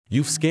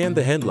You've scanned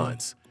the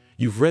headlines,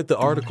 you've read the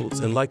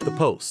articles and liked the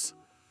posts.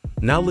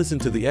 Now listen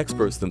to the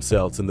experts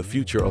themselves in the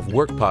Future of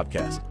Work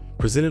podcast,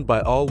 presented by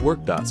All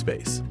Work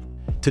Space.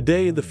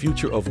 Today in the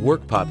Future of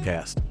Work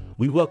podcast,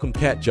 we welcome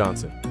Kat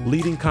Johnson,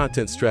 leading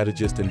content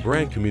strategist and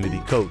brand community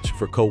coach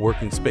for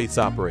co-working space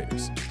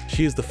operators.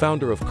 She is the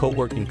founder of Co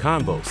Working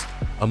Convos,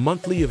 a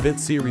monthly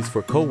event series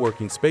for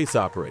co-working space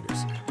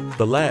operators,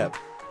 The Lab,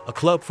 a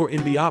club for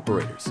indie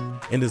operators,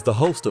 and is the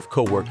host of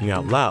Co-working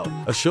Out Loud,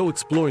 a show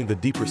exploring the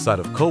deeper side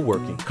of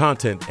co-working,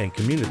 content, and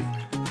community.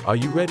 Are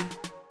you ready?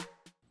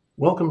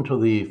 Welcome to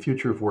the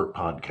Future of Work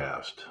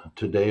podcast.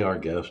 Today our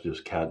guest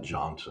is Kat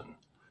Johnson.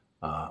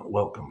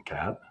 Welcome,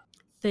 Kat.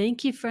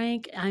 Thank you,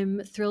 Frank.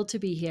 I'm thrilled to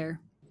be here.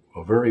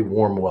 A very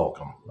warm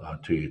welcome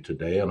to you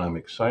today, and I'm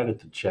excited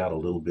to chat a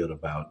little bit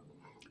about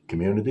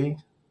community,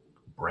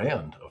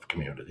 brand of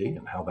community,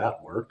 and how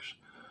that works,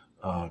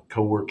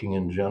 co-working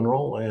in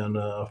general, and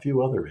a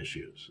few other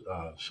issues.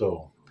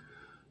 So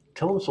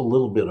tell us a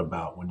little bit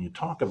about when you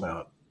talk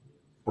about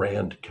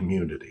brand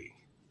community,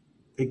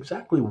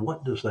 exactly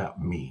what does that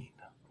mean?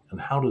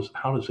 And how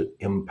does it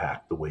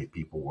impact the way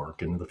people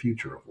work and the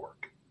future of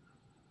work?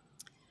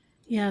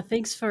 Yeah,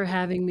 thanks for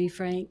having me,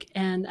 Frank.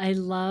 And I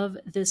love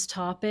this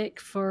topic.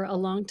 For a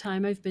long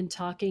time, I've been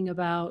talking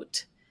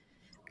about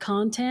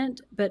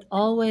content, but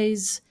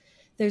always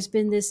there's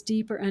been this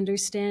deeper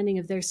understanding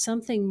of there's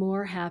something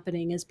more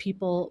happening as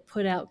people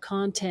put out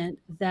content,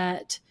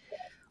 that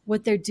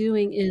what they're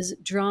doing is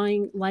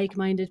drawing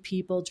like-minded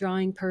people,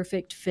 drawing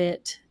perfect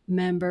fit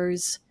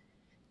members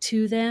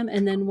to them.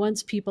 And then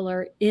once people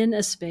are in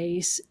a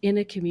space, in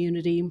a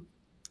community,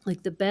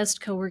 like the best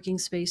co-working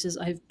spaces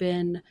I've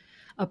been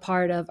a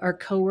part of are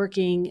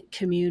co-working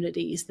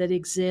communities that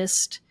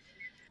exist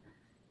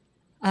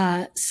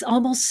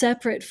almost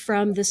separate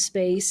from the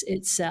space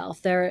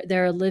itself.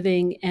 They're a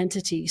living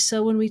entity.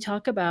 So when we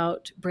talk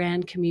about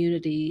brand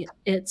community,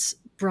 it's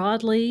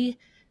broadly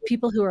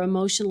people who are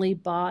emotionally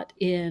bought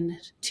in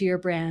to your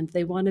brand.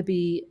 They want to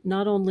be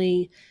not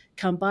only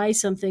come buy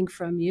something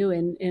from you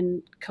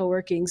in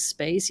co-working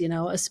space,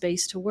 a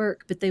space to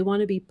work, but they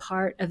want to be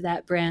part of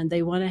that brand.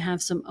 They want to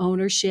have some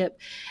ownership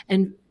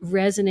and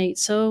resonate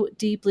so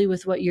deeply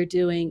with what you're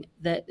doing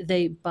that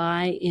they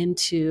buy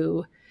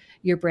into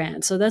your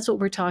brand. So that's what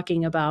we're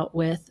talking about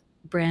with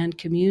brand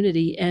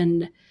community.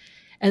 And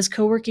as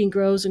co-working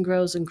grows and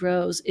grows and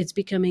grows, it's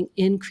becoming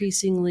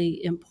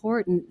increasingly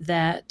important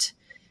that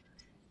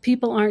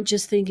people aren't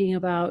just thinking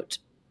about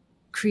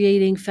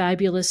creating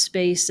fabulous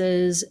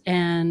spaces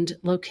and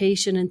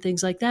location and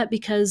things like that,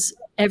 because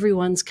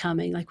everyone's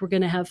coming. Like, we're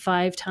going to have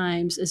 5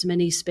 times as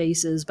many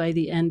spaces by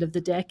the end of the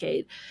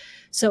decade.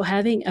 So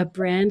having a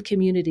brand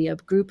community, a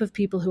group of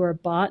people who are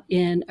bought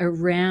in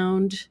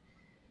around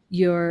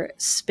your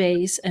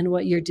space and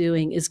what you're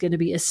doing, is going to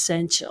be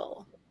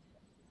essential.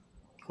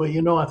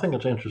 Well, I think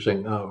it's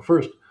interesting.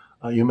 First,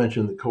 you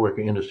mentioned the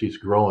co-working industry is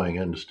growing,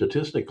 and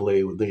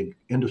statistically, the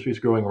industry is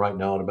growing right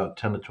now at about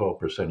 10 to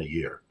 12% a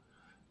year.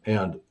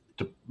 And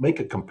to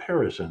make a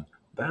comparison,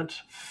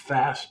 that's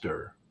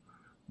faster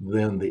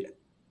than the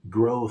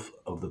growth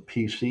of the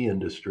PC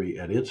industry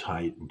at its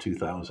height in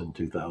 2000,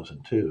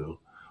 2002,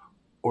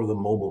 or the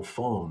mobile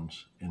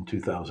phones in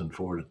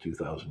 2004 to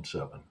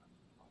 2007.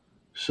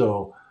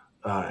 So,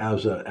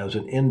 as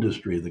an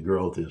industry, the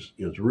growth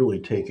is really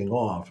taking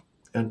off.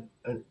 And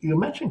you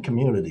mentioned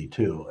community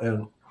too.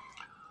 And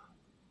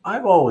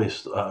I've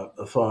always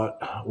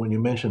thought when you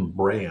mention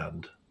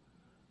brand,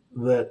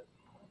 that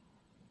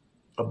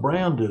a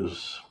brand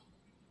is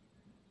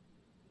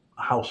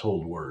a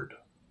household word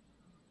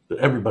that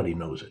everybody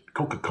knows it.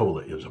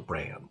 Coca-Cola is a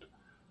brand.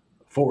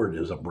 Ford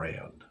is a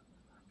brand.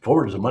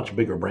 Ford is a much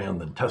bigger brand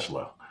than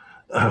Tesla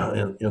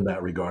in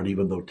that regard,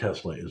 even though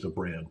Tesla is a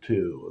brand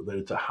too. That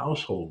it's a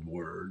household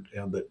word,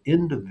 and that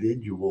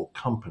individual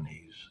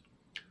companies,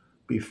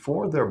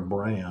 before their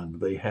brand,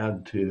 they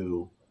had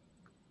to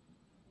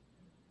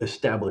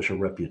establish a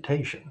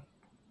reputation.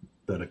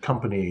 That a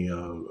company,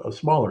 a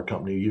smaller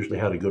company, usually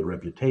had a good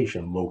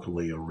reputation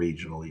locally or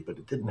regionally, but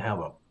it didn't have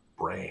a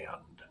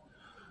brand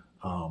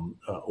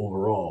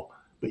overall.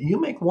 But you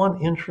make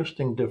one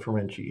interesting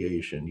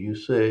differentiation. You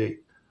say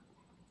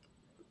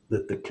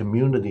that the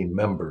community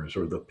members,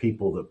 or the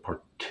people that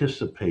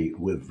participate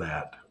with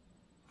that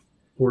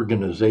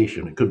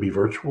organization, it could be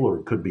virtual or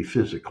it could be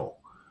physical,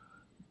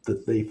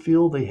 that they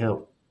feel they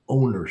have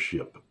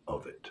ownership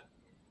of it.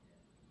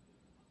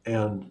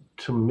 And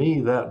to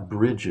me, that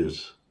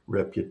bridges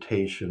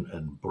reputation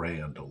and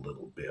brand a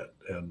little bit.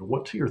 And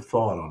what's your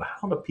thought on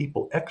how do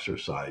people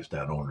exercise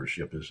that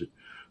ownership? Is it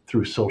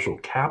through social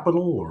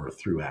capital or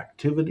through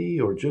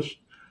activity or just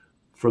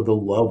for the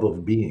love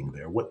of being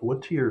there?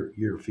 What's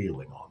your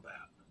feeling on that?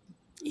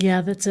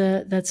 Yeah,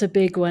 that's a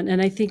big one. And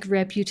I think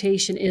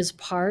reputation is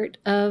part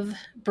of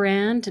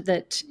brand,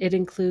 that it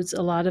includes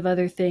a lot of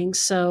other things.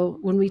 So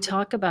when we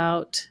talk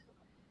about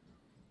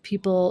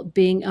people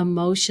being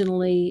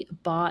emotionally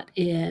bought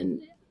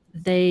in,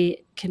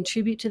 they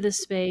contribute to the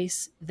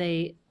space,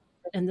 they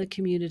and the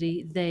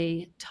community,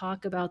 they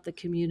talk about the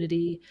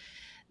community,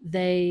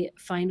 They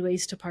find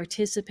ways to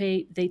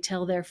participate. They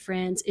tell their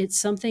friends. It's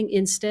something,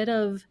 instead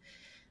of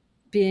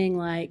being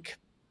like,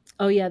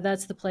 oh, yeah,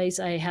 that's the place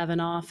I have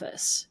an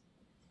office.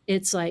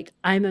 It's like,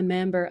 I'm a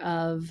member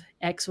of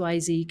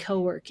XYZ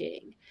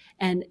Co-working.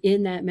 And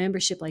in that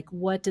membership, like,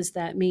 what does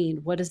that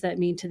mean? What does that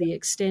mean to the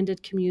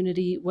extended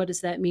community? What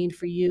does that mean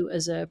for you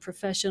as a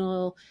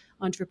professional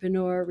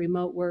entrepreneur,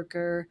 remote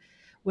worker,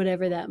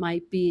 whatever that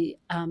might be?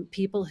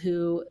 People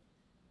who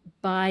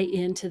buy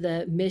into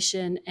the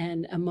mission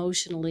and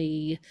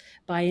emotionally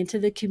buy into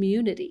the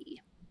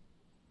community.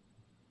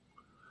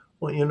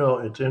 Well,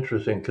 it's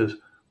interesting because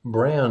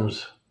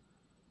brands,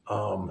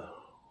 um,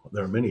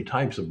 there are many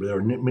types of, there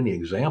are many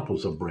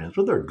examples of brands,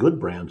 but there are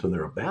good brands and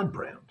there are bad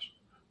brands,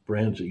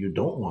 brands that you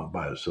don't want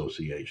by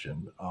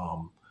association.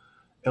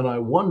 And I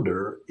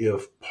wonder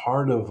if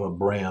part of a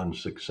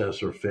brand's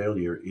success or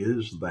failure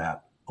is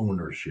that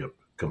ownership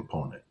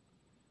component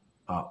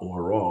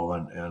overall.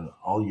 And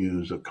I'll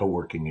use a co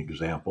working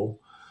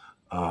example.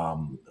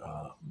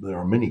 There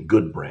are many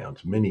good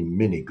brands,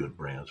 many good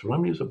brands, but I'm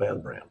going to use a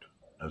bad brand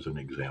as an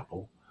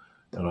example.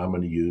 And I'm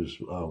going to use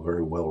a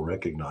very well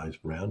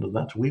recognized brand, and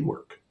that's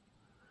WeWork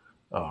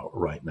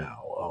right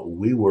now.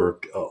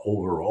 WeWork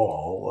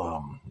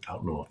overall, I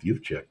don't know if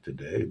you've checked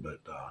today, but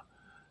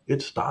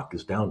its stock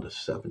is down to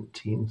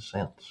 17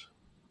 cents.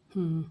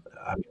 Hmm.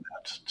 I mean,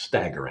 that's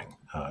staggering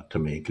to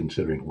me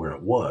considering where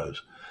it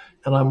was.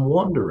 And I'm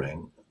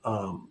wondering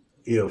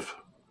if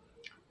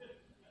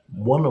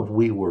one of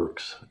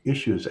WeWork's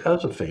issues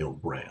as a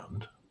failed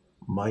brand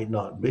might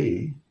not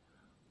be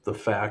the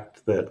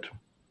fact that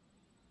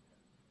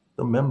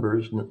the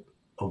members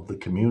of the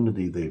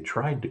community they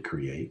tried to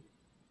create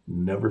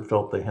never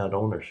felt they had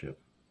ownership,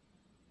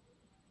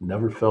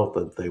 never felt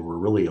that they were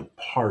really a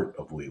part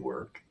of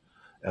WeWork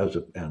as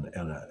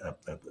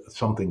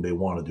something they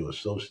wanted to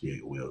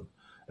associate with,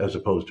 as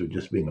opposed to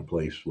just being a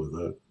place with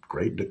a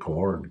great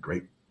decor and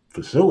great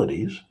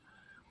facilities,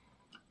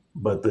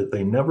 but that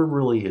they never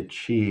really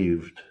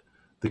achieved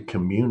the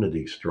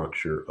community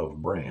structure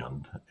of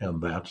brand,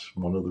 and that's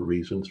one of the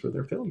reasons for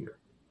their failure.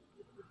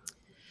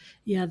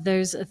 Yeah,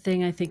 there's a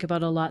thing I think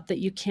about a lot, that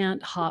you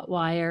can't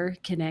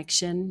hotwire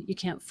connection, you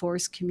can't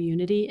force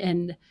community.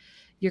 And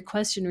your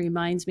question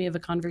reminds me of a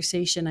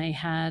conversation I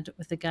had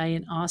with a guy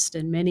in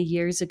Austin many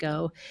years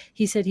ago.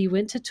 He said he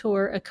went to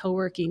tour a co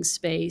working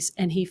space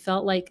and he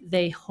felt like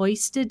they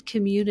hoisted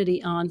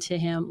community onto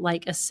him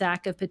like a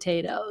sack of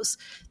potatoes.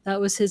 That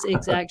was his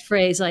exact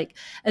phrase. Like,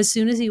 as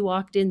soon as he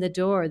walked in the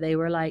door, they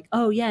were like,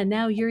 oh, yeah,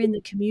 now you're in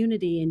the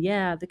community. And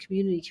yeah, the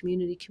community,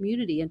 community,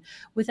 community. And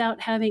without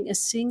having a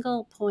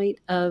single point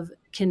of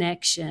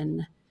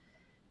connection,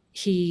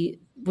 he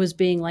was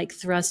being like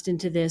thrust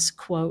into this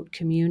quote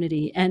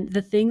community. And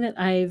the thing that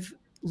I've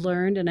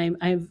learned, and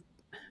I'm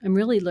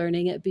really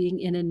learning it being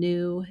in a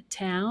new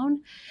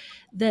town,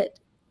 that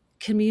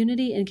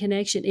community and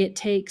connection, it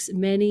takes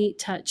many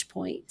touch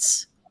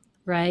points,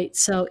 right?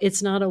 So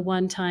it's not a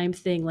one-time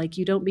thing. Like,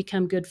 you don't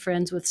become good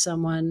friends with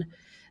someone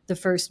the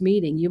first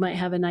meeting. You might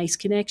have a nice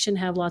connection,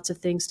 have lots of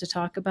things to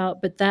talk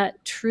about, but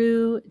that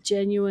true,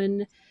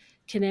 genuine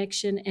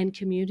connection and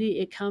community,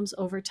 it comes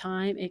over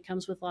time. It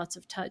comes with lots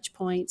of touch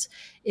points.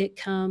 It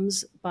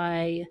comes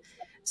by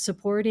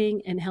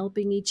supporting and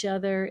helping each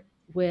other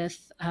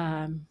with,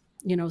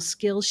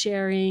 skill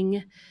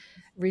sharing,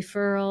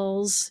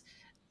 referrals,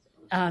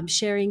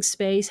 sharing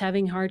space,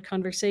 having hard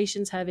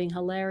conversations, having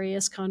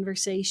hilarious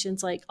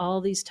conversations. Like, all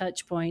these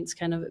touch points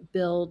kind of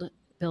build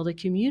a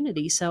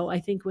community. So I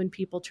think when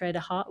people try to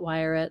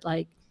hotwire it,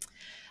 like,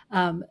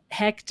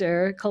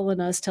 Hector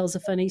Colinas tells a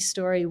funny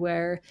story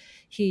where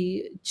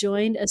he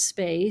joined a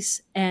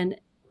space and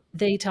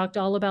they talked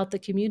all about the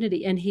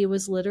community, and he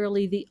was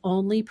literally the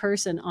only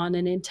person on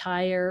an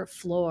entire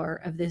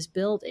floor of this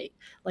building.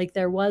 Like,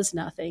 there was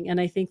nothing. And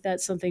I think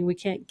that's something, we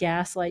can't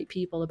gaslight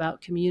people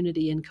about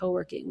community and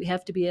co-working. We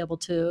have to be able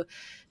to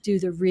do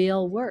the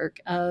real work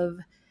of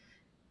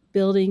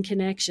building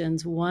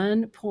connections,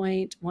 one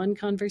point, one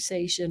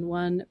conversation,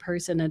 one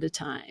person at a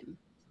time.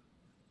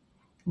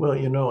 Well,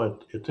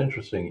 it's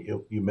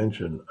interesting. You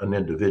mentioned an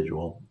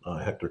individual,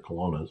 Hector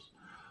Colonas,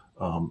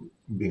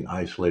 being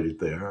isolated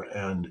there,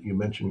 and you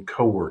mentioned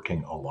co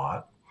working a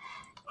lot.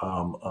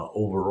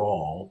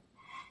 Overall,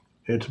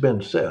 it's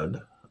been said,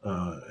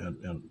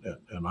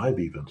 and I've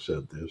even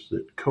said this,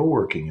 that co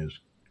working is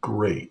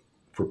great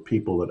for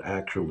people that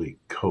actually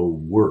co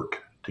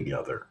work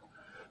together.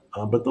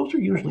 But those are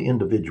usually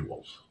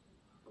individuals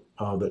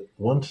that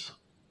once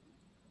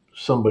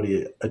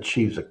somebody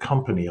achieves a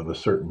company of a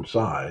certain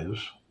size,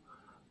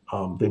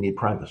 they need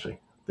privacy.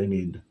 They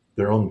need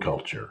their own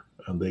culture,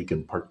 and they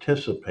can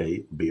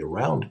participate, be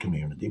around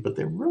community, but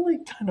they really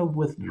kind of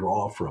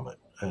withdraw from it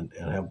and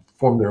have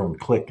formed their own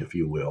clique, if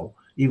you will,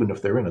 even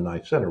if they're in a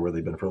nice center where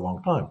they've been for a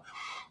long time.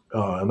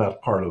 And that's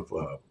part of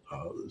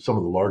some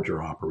of the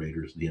larger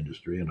operators in the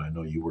industry. And I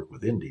know you work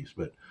with indies,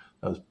 but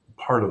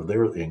part of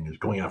their thing is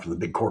going after the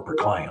big corporate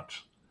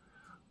clients.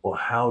 Well,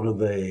 how do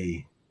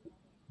they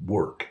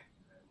work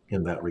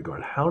in that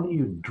regard? How do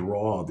you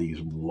draw these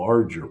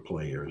larger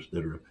players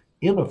that are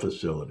in a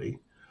facility?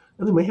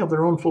 and they may have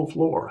their own full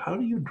floor. How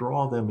do you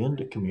draw them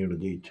into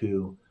community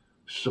to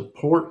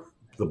support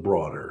the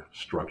broader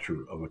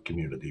structure of a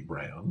community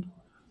brand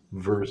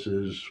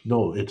versus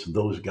no, it's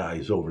those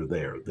guys over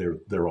there.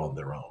 They're on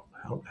their own.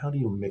 How do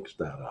you mix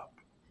that up?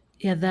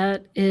 Yeah,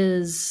 that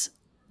is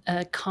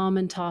a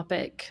common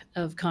topic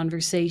of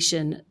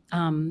conversation.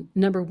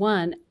 Number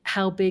one,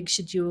 how big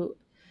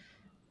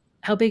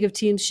of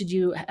teams should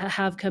you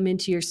have come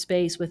into your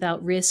space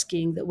without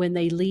risking that when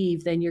they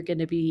leave, then you're going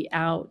to be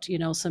out?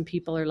 Some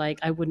people are like,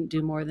 I wouldn't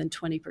do more than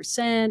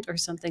 20% or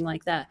something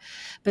like that.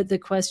 But the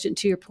question,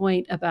 to your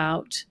point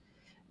about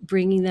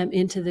bringing them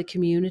into the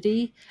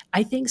community,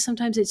 I think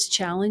sometimes it's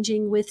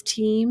challenging with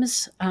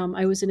teams.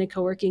 I was in a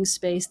co-working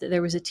space that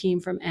there was a team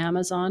from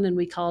Amazon, and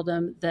we called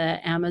them the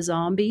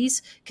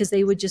Amazombies because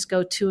they would just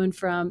go to and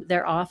from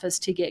their office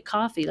to get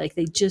coffee. Like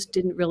they just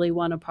didn't really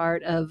want a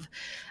part of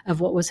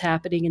what was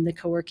happening in the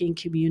co-working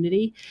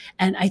community.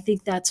 And I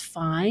think that's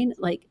fine.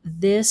 Like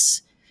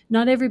this,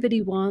 not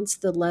everybody wants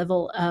the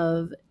level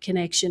of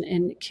connection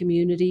and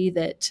community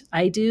that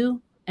I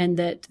do and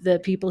that the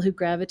people who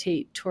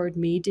gravitate toward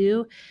me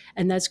do.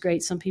 And that's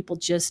great. Some people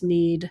just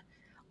need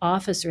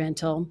office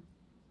rental.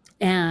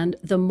 And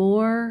the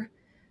more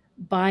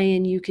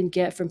buy-in you can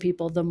get from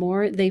people, the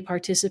more they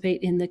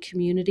participate in the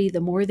community, the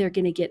more they're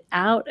going to get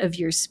out of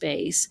your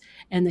space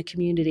and the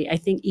community. I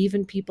think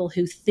even people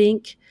who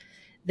think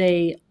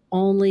they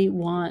only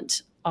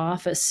want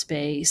office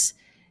space,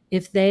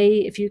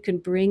 if you can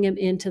bring them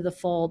into the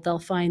fold, they'll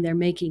find they're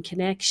making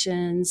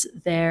connections,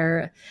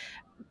 they're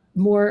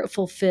more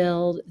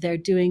fulfilled, they're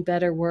doing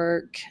better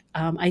work.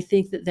 I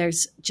think that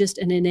there's just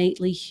an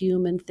innately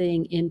human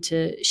thing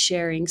into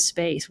sharing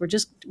space.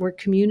 We're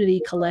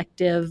community,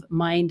 collective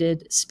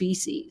minded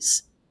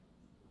species.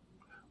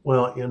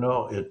 Well,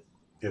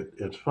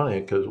 it's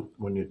funny because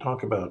when you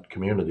talk about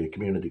community,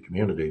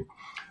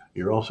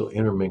 you're also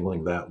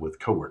intermingling that with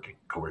co-working.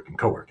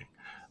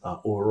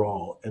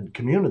 Overall, and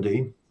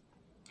community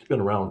has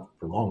been around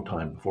for a long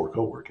time before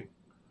co-working.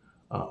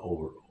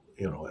 Over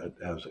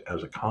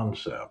as a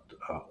concept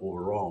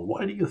overall.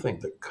 Why do you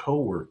think that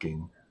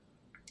co-working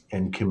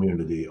and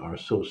community are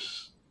so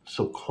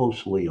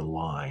closely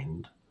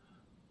aligned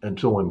and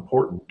so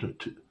important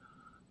to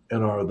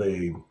and are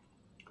they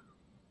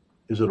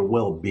is it a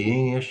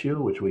well-being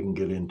issue, which we can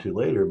get into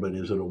later, but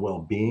is it a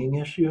well-being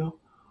issue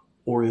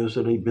or is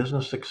it a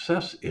business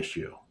success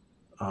issue?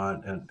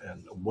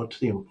 And what's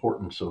the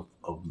importance of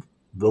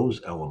those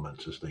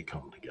elements as they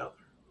come together?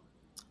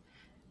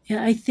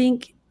 Yeah, I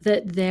think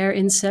that they're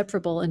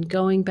inseparable. And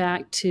going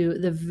back to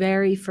the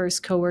very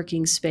first co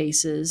working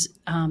spaces,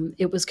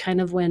 it was kind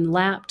of when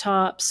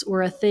laptops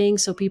were a thing,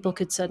 so people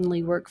could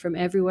suddenly work from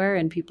everywhere,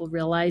 and people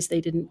realized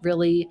they didn't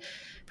really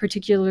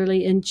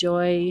particularly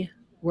enjoy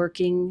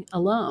working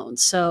alone.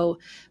 So,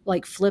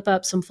 like, flip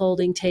up some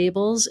folding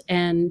tables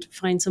and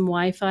find some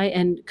Wi Fi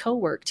and co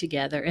work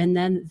together. And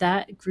then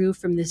that grew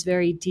from this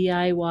very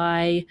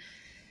DIY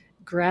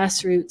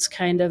grassroots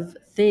kind of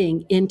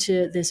thing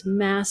into this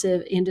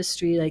massive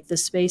industry. Like the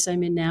space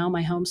I'm in now,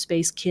 my home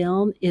space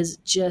kiln, is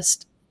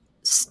just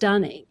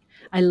stunning.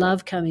 I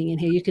love coming in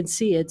here. You can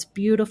see it's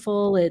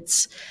beautiful.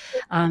 It's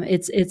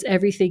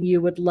everything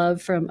you would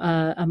love from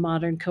a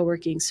modern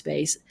co-working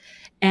space.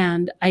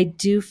 And I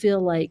do feel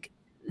like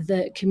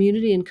the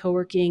community and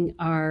co-working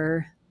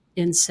are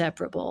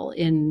inseparable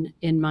in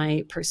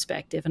my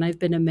perspective. And I've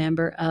been a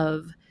member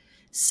of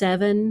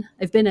seven.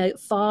 I've been a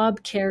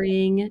fob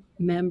carrying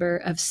member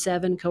of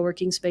seven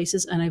co-working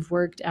spaces, and I've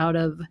worked out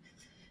of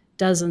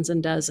dozens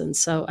and dozens.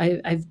 So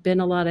I've been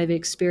a lot. I've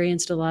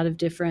experienced a lot of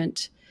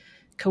different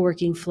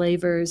co-working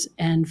flavors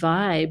and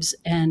vibes,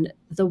 and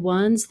the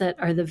ones that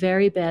are the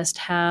very best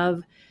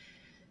have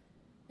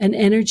an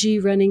energy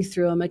running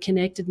through them, a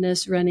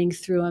connectedness running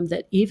through them,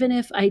 that even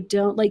if I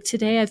don't, like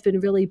today, I've been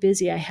really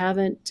busy. I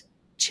haven't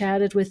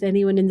chatted with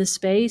anyone in the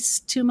space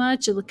too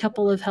much, a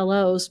couple of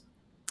hellos,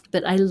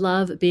 but I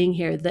love being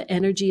here. The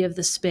energy of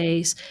the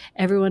space,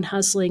 everyone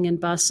hustling and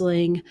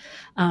bustling,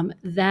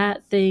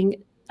 that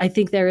thing. I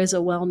think there is a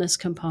wellness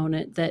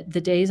component that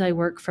the days I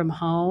work from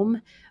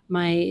home,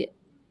 my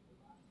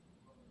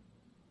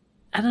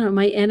I don't know,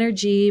 my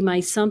energy,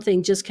 my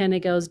something just kind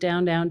of goes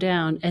down, down,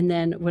 down. And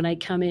then when I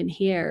come in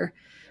here,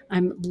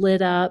 I'm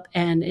lit up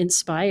and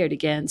inspired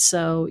again.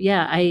 So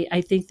yeah,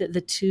 I think that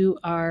the two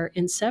are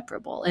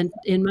inseparable. And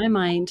in my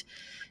mind,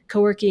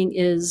 co-working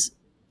is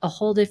a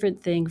whole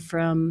different thing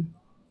from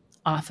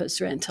office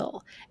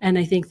rental. And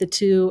I think the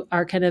two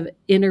are kind of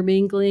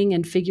intermingling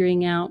and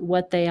figuring out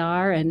what they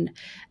are. And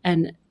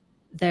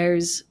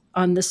there's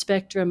on the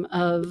spectrum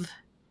of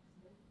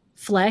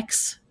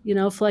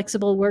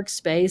flexible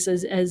workspace,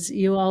 as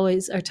you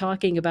always are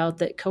talking about,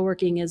 that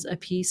co-working is a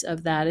piece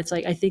of that. It's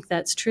like, I think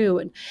that's true.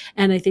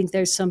 And I think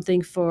there's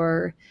something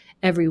for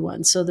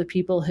everyone. So the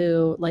people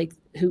who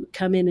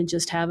come in and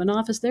just have an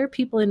office, there are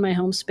people in my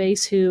home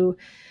space who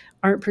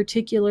aren't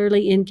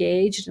particularly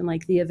engaged in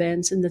like the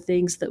events and the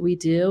things that we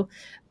do,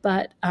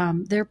 but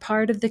they're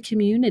part of the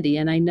community.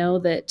 And I know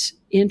that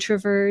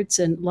introverts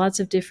and lots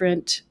of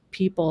different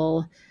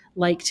people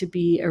like to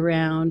be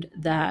around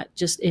that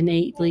just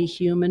innately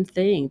human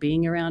thing,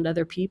 being around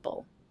other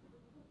people.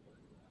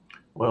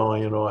 Well,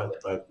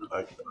 I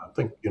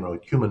think,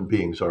 human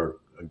beings are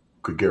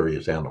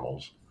gregarious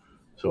animals.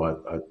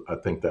 So I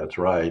think that's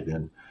right.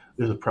 And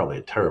this is probably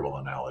a terrible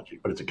analogy,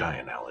 but it's a guy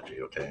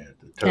analogy, okay?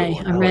 It's a terrible Hey,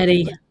 I'm analogy.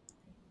 ready.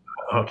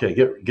 But okay,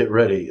 get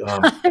ready.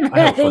 I'm I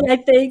have ready, friends. I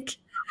think.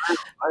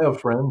 I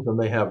have friends, and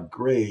they have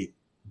great,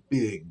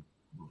 big,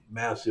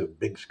 massive,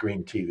 big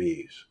screen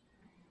TVs.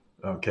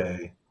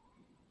 Okay,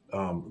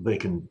 they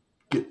can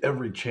get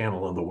every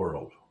channel in the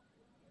world.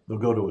 They'll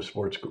go to a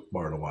sports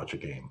bar to watch a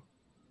game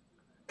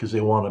because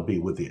they want to be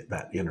with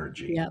that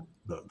energy. Yep.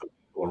 The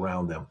people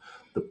around them,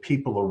 the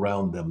people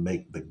around them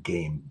make the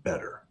game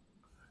better,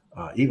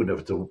 even if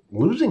it's a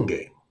losing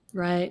game.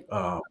 Right.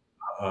 Uh,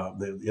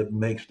 it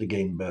makes the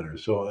game better.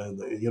 So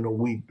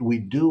we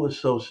do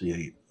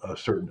associate a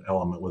certain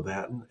element with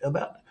that, and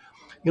that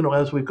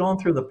as we've gone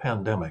through the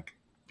pandemic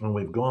and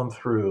we've gone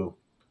through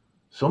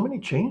so many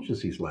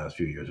changes these last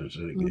few years,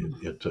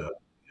 Mm. it's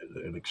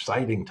an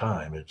exciting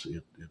time. It's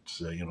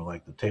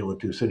like the tale of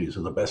two cities,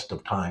 of the best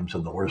of times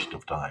and the worst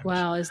of times.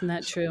 Wow, isn't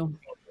that So, true?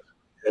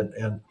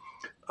 and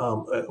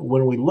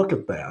when we look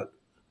at that,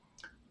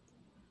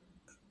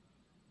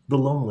 the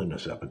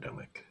loneliness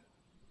epidemic.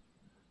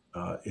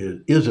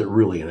 Is it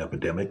really an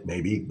epidemic?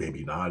 Maybe,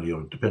 maybe not.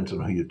 It depends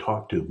on who you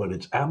talk to, but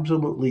it's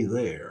absolutely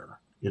there.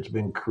 It's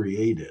been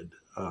created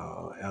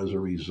as a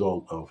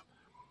result of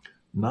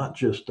not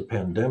just the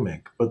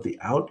pandemic, but the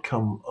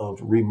outcome of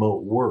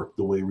remote work,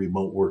 the way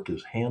remote work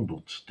is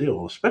handled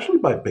still, especially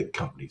by big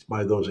companies,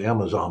 by those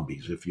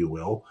Amazombies, if you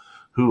will,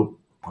 who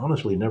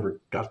honestly never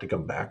got to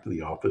come back to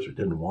the office or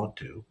didn't want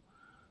to.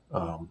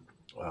 Um,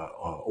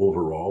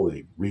 Overall,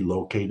 they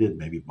relocated,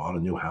 maybe bought a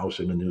new house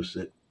in a new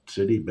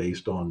city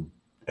based on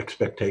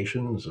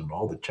expectations and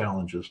all the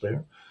challenges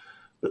there.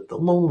 But the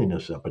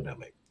loneliness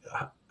epidemic,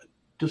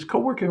 does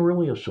co-working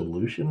really a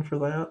solution for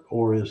that,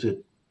 or is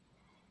it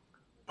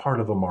part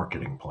of a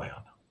marketing plan?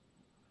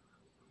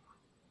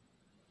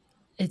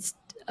 It's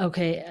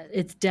okay.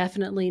 It's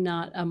definitely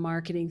not a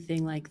marketing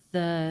thing. Like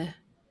the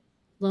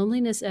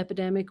loneliness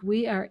epidemic,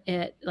 we are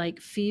at like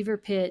fever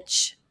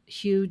pitch,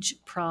 huge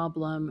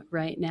problem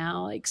right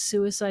now. Like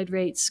suicide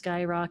rates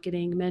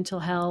skyrocketing, mental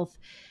health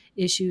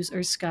issues are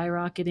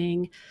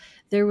skyrocketing.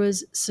 There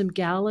was some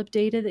Gallup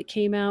data that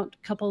came out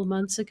a couple of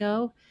months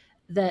ago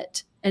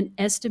that an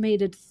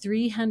estimated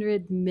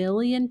 300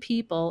 million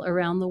people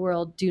around the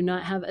world do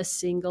not have a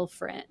single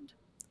friend.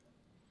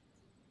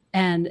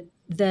 And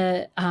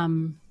the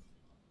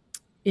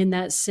in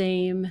that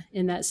same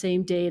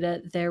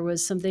data, there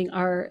was something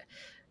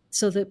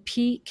so the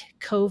peak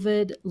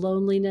COVID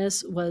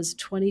loneliness was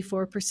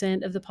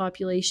 24% of the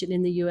population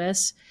in the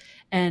US,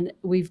 and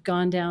we've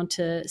gone down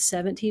to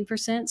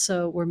 17%.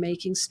 So we're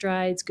making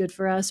strides, good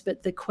for us.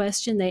 But the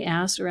question they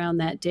asked around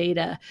that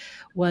data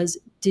was,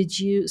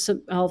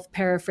 I'll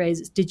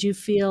paraphrase, did you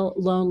feel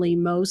lonely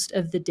most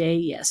of the day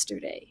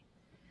yesterday?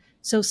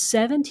 So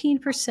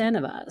 17%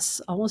 of us,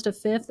 almost a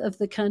fifth of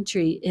the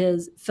country,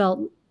 is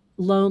felt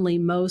lonely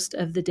most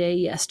of the day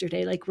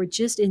yesterday. Like we're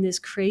just in this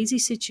crazy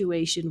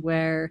situation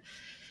where,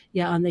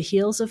 yeah, on the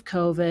heels of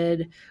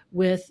COVID,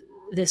 with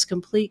this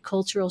complete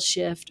cultural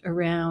shift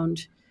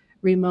around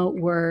remote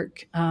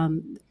work,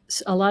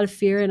 a lot of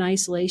fear and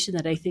isolation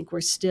that I think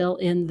we're still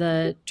in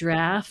the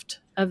draft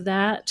of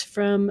that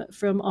from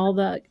all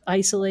the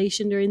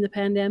isolation during the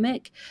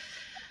pandemic.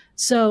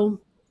 So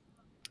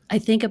I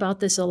think about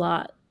this a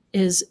lot.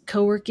 Is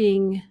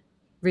co-working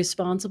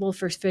responsible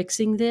for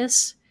fixing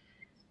this?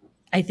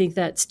 I think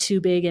that's too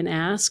big an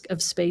ask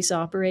of space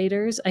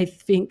operators. I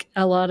think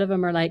a lot of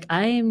them are like,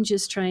 I am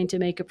just trying to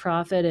make a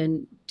profit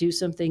and do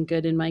something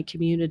good in my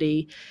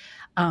community.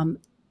 Um,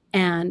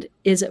 and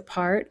is it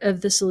part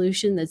of the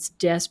solution that's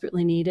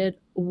desperately needed?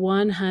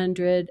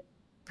 100%.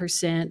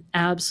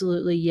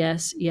 Absolutely.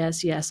 Yes,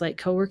 yes, yes. Like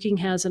co-working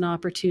has an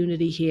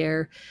opportunity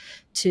here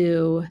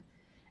to,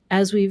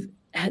 as we've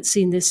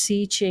seen this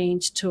sea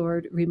change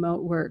toward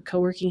remote work,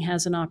 co-working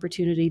has an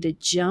opportunity to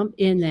jump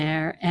in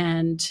there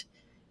and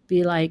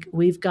be like,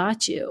 we've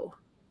got you.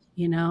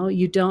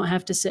 You don't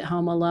have to sit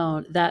home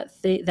alone.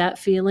 That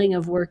feeling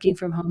of working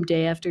from home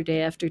day after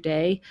day after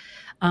day,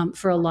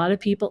 for a lot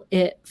of people,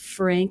 it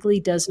frankly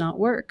does not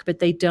work, but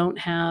they don't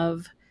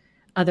have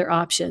other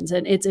options.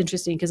 And it's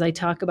interesting because I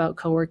talk about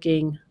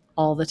co-working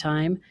all the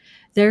time.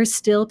 There's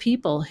still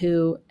people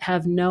who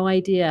have no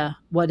idea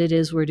what it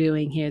is we're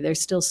doing here.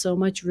 There's still so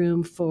much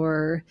room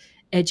for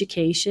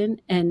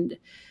education and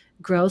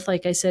growth.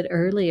 Like I said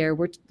earlier,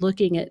 we're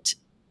looking at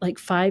like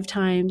 5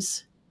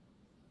 times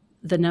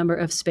the number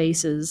of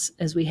spaces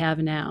as we have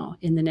now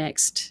in the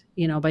next,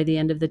 by the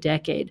end of the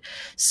decade.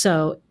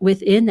 So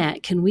within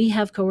that, can we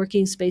have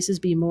co-working spaces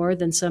be more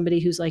than somebody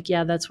who's like,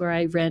 yeah, that's where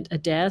I rent a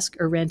desk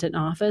or rent an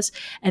office,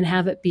 and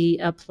have it be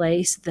a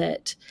place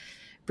that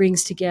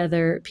brings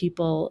together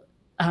people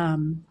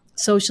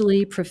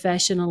socially,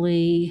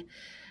 professionally,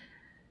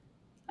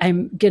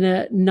 I'm going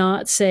to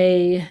not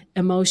say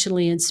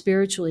emotionally and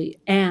spiritually.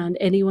 And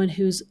anyone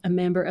who's a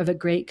member of a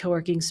great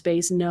co-working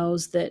space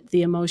knows that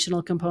the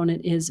emotional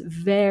component is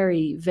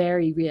very,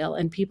 very real.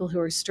 And people who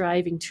are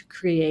striving to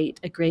create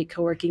a great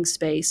co-working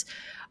space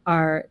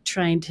are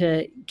trying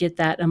to get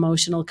that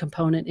emotional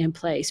component in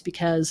place,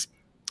 because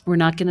we're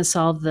not going to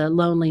solve the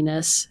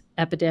loneliness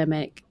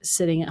epidemic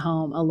sitting at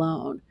home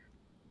alone.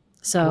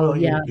 So, Well,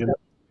 yeah.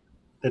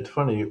 it's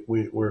funny.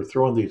 We're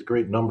throwing these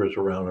great numbers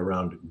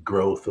around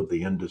growth of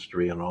the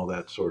industry and all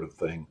that sort of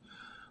thing.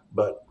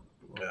 But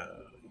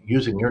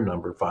using your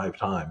number 5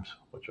 times,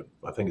 which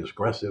I think is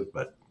aggressive,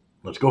 but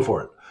let's go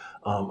for it.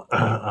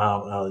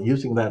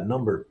 Using that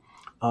number,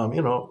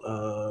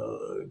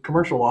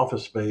 commercial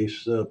office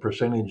space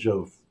percentage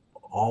of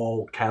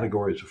all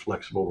categories of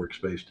flexible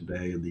workspace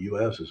today in the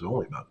U.S. is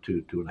only about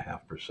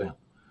 2.5%.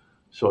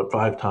 So at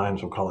 5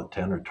 times, we'll call it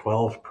 10 or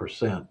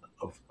 12%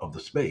 of the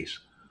space.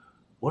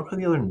 What are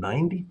the other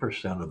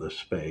 90% of the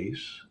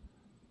space?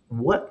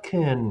 What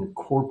can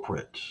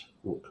corporates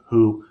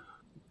who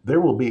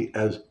there will be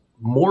as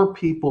more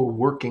people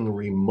working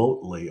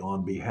remotely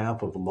on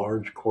behalf of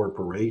large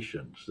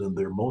corporations than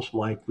there most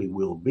likely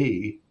will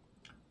be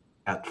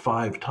at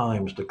 5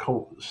 times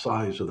the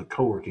size of the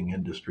co-working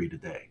industry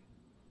today.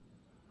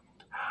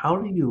 How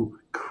do you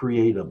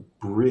create a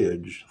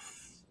bridge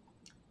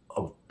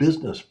of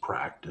business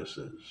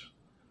practices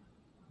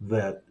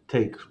that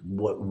takes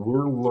what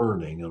we're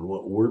learning and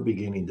what we're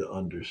beginning to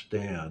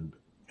understand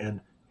and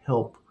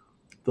help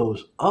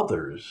those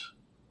others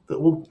that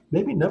will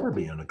maybe never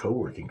be in a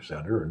co-working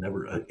center or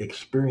never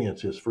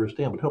experience this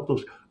firsthand, but help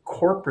those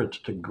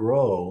corporates to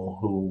grow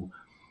who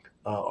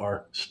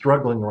are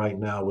struggling right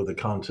now with the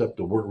concept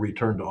of work,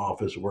 return to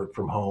office, work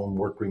from home,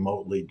 work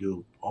remotely,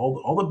 do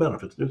all the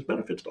benefits. There's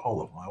benefits to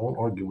all of them. I won't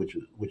argue which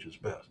is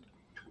best,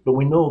 but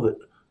we know that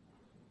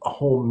a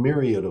whole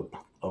myriad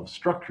of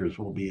structures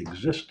will be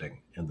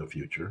existing in the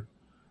future.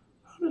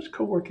 How does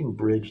co-working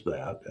bridge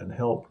that and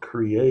help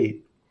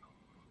create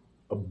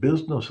a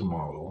business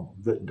model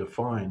that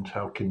defines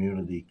how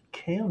community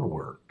can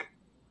work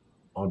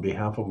on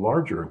behalf of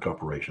larger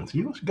corporations? The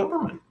U.S.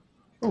 government,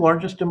 the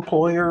largest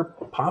employer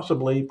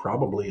possibly,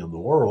 probably in the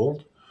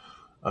world.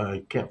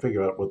 I can't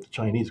figure out what the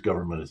Chinese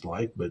government is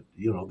like, but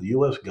the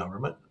U.S.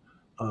 government,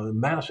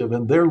 massive,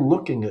 and they're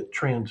looking at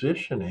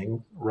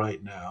transitioning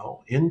right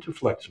now into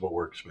flexible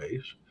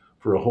workspace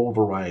for a whole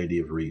variety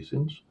of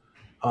reasons,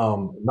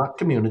 not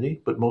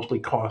community, but mostly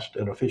cost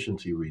and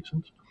efficiency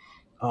reasons.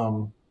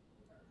 Um,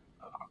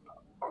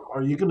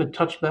 are you going to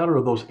touch that, or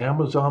are those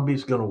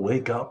Amazombies going to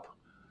wake up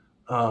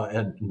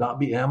and not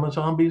be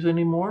Amazombies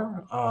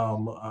anymore,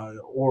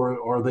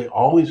 or are they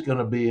always going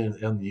to be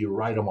and you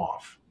write them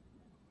off?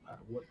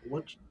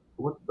 What's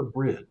the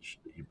bridge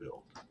that you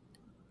build?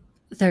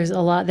 There's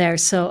a lot there.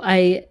 So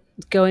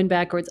going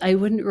backwards, I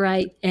wouldn't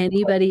write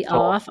anybody So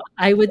off.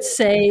 I would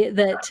say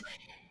that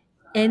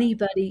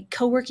anybody,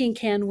 co-working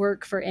can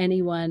work for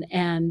anyone,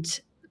 and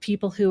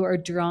people who are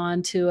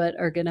drawn to it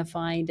are going to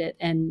find it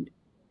and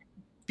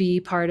be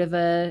part of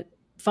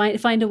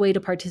find a way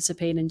to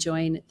participate and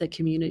join the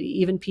community,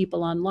 even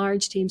people on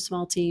large teams,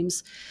 small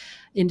teams,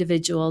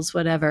 individuals,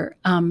 whatever.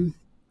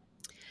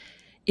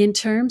 In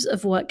terms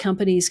of what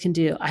companies can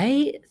do,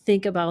 I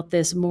think about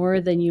this more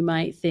than you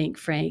might think,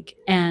 Frank.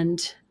 And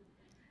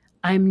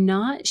I'm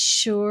not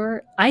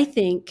sure. I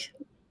think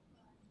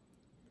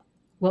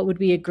what would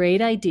be a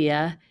great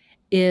idea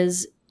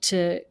is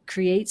to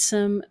create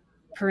some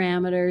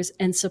parameters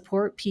and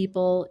support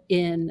people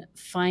in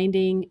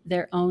finding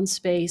their own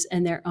space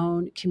and their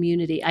own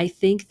community. I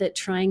think that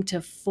trying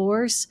to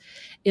force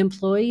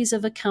employees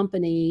of a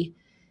company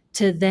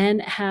to then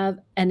have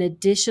an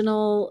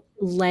additional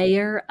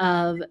layer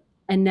of,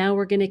 and now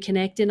we're going to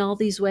connect in all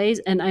these ways,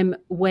 and I'm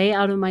way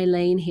out of my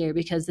lane here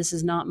because this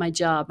is not my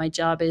job. My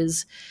job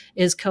is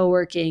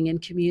co-working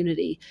and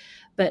community.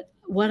 But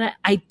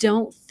I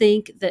don't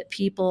think that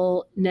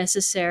people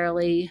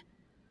necessarily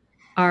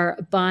are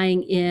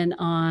buying in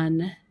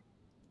on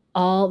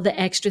all the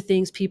extra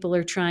things people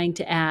are trying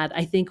to add.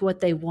 I think what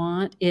they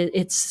want,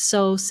 it's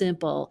so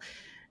simple: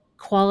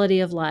 quality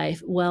of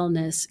life,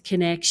 wellness,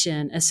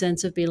 connection, a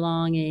sense of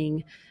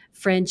belonging,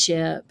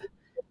 friendship,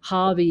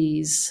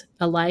 hobbies,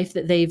 a life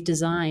that they've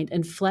designed.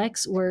 And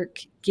flex work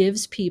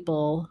gives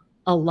people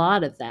a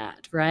lot of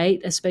that,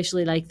 right?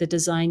 Especially like the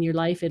design your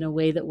life in a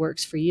way that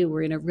works for you.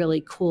 We're in a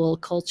really cool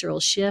cultural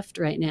shift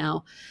right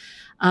now.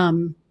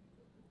 Um,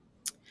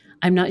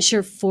 I'm not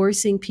sure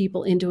forcing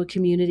people into a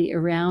community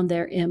around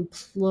their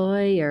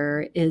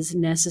employer is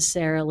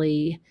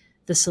necessarily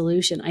the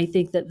solution. I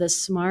think that the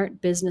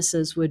smart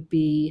businesses would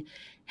be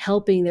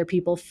helping their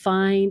people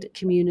find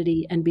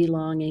community and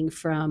belonging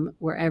from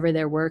wherever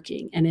they're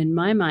working. And in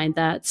my mind,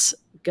 that's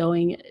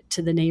going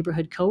to the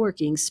neighborhood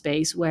co-working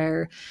space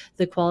where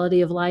the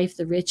quality of life,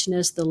 the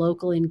richness, the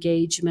local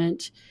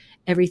engagement,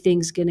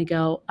 everything's going to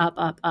go up,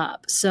 up,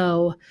 up.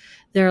 So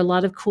there are a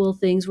lot of cool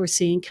things we're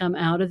seeing come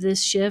out of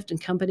this shift,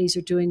 and companies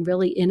are doing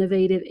really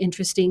innovative,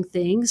 interesting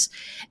things.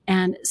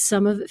 And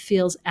some of it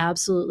feels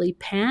absolutely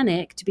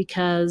panicked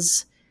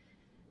because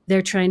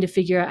they're trying to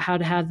figure out how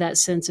to have that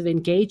sense of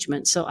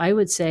engagement. So I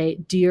would say,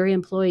 do your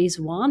employees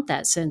want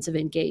that sense of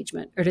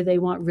engagement, or do they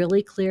want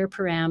really clear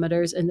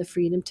parameters and the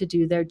freedom to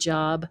do their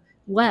job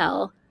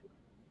well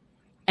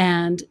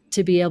and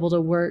to be able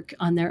to work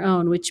on their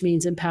own, which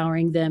means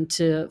empowering them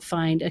to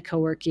find a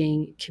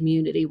co-working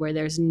community where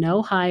there's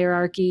no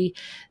hierarchy,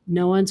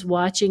 no one's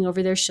watching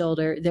over their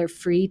shoulder. They're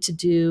free to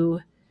do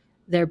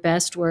their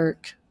best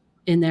work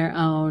in their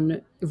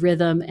own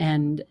rhythm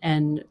and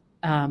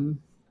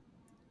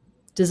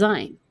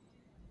design.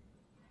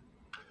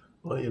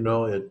 Well,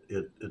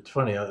 it's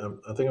funny.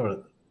 I think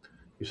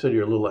you said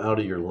you're a little out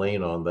of your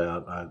lane on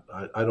that.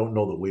 I don't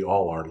know that we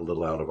all aren't a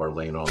little out of our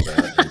lane on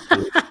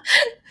that,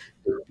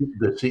 including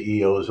the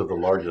CEOs of the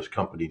largest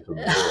companies in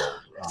the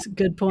world. That's a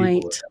good People are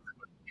point.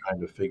 trying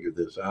to figure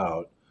this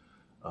out.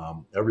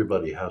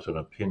 Everybody has an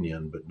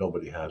opinion, but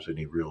nobody has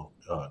any real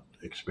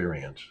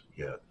experience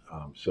yet.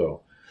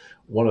 So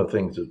one of the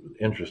things that's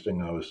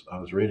interesting, I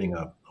was reading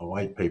a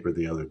white paper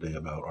the other day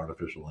about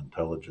artificial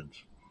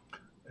intelligence,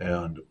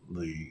 and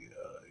the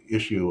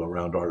issue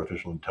around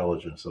artificial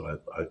intelligence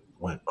that I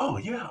went, oh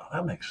yeah,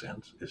 that makes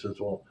sense. It says,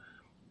 well,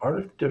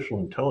 artificial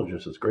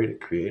intelligence is great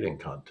at creating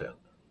content,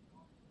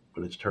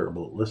 but it's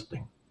terrible at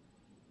listening.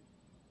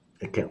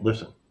 It can't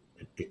listen.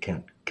 It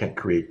can't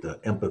create the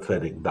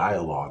empathetic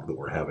dialogue that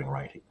we're having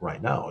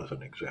right now, as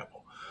an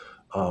example.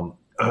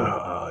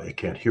 It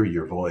can't hear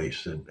your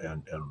voice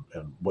and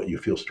what you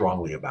feel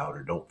strongly about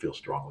or don't feel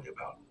strongly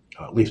about.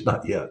 At least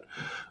not yet.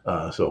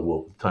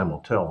 Time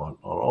will tell on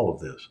all of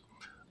this.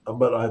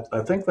 But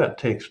I think that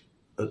takes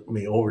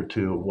me over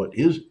to what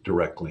is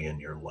directly in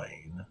your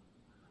lane,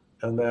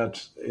 and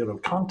that's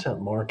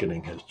content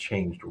marketing has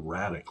changed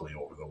radically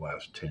over the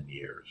last 10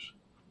 years.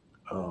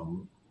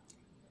 Um,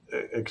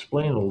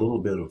 Explain a little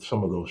bit of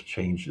some of those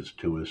changes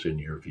to us in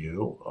your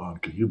view,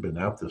 because you've been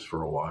at this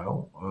for a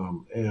while,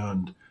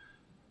 and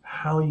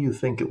how you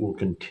think it will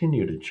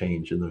continue to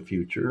change in the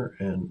future,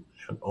 and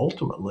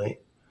ultimately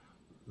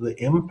the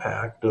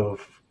impact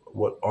of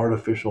what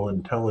artificial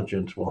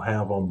intelligence will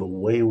have on the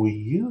way we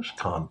use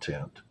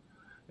content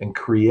and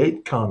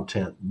create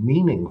content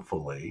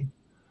meaningfully,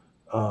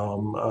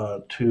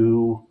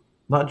 to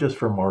not just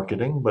for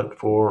marketing, but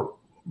for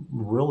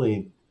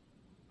really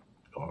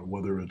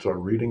whether it's our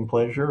reading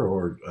pleasure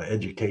or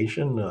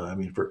education. I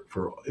mean,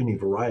 for any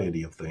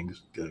variety of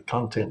things,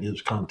 content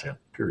is content,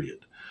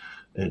 period.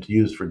 And it's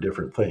used for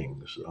different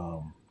things.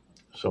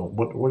 So,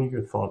 what are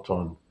your thoughts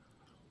on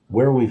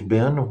where we've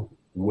been,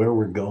 where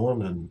we're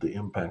going, and the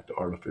impact of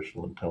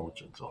artificial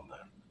intelligence on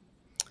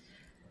that?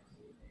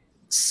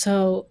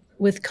 So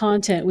with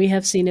content, we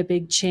have seen a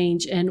big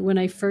change. And when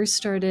I first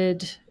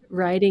started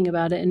writing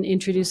about it and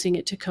introducing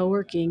it to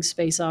co-working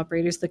space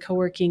operators, the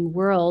co-working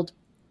world,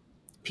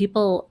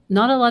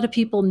 not a lot of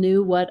people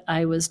knew what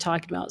I was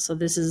talking about. So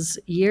this is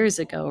years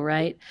ago,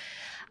 right?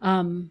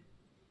 Um,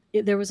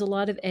 there was a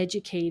lot of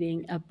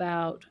educating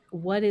about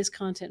what is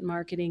content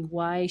marketing,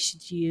 why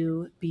should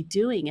you be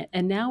doing it,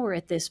 and now we're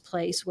at this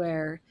place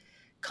where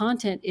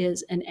content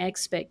is an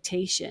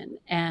expectation,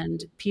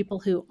 and people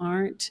who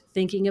aren't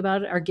thinking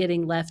about it are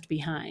getting left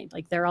behind.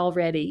 Like, they're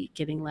already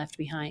getting left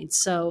behind.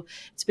 So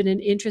it's been an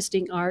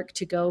interesting arc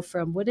to go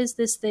from what is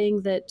this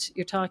thing that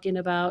you're talking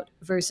about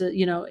versus,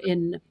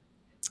 in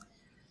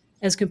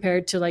as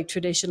compared to like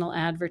traditional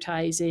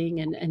advertising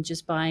and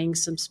just buying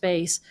some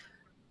space,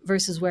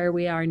 versus where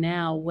we are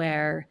now,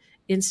 where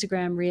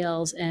Instagram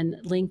Reels and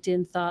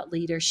LinkedIn thought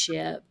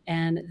leadership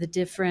and the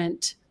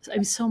different, I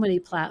mean, so many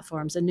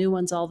platforms and new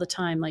ones all the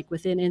time. Like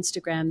within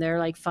Instagram, there are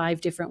like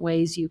 5 different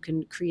ways you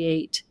can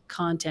create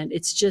content.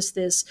 It's just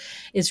this,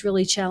 it's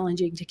really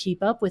challenging to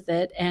keep up with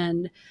it.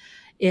 And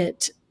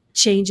it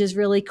changes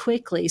really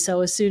quickly.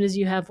 So as soon as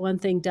you have one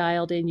thing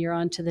dialed in, you're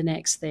on to the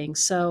next thing.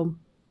 So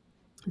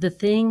the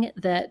thing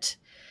that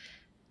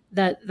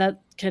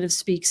kind of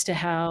speaks to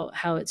how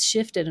it's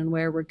shifted and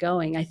where we're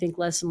going. I think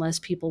less and less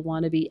people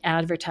want to be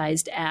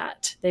advertised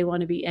at. They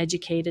want to be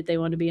educated, they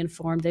want to be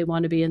informed, they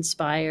want to be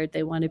inspired,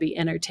 they want to be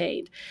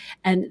entertained.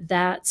 And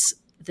that's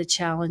the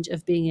challenge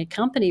of being a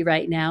company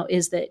right now,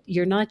 is that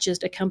you're not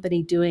just a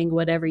company doing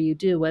whatever you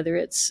do, whether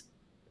it's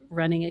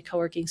running a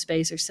co-working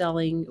space or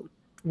selling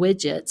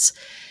widgets.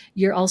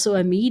 You're also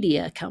a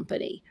media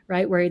company,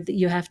 right? Where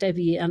you have to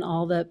be on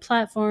all the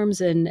platforms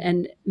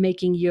and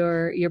making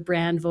your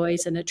brand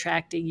voice and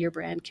attracting your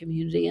brand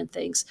community and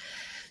things.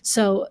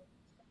 So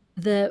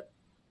the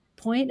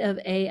point of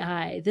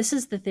AI, this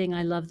is the thing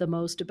I love the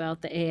most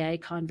about the AI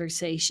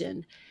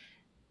conversation.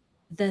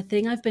 The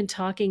thing I've been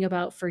talking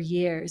about for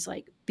years,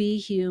 like, be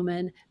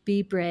human,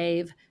 be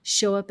brave,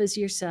 show up as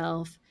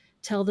yourself,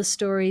 tell the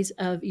stories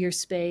of your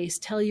space,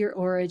 tell your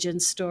origin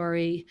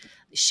story,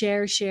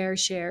 share, share,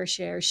 share,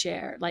 share,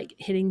 share, like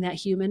hitting that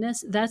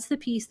humanness. That's the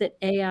piece that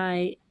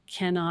AI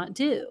cannot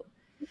do.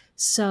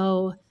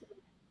 So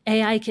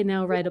AI can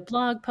now write a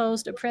blog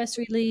post, a press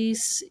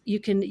release.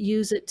 You can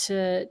use it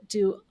to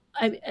do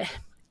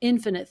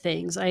infinite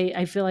things.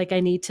 I feel like I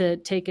need to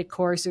take a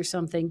course or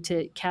something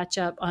to catch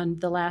up on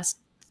the last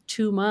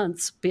 2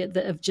 months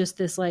of just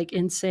this like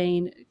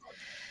insane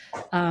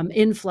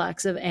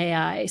influx of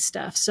AI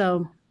stuff.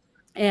 So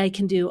AI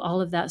can do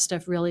all of that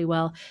stuff really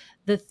well.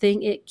 The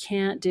thing it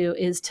can't do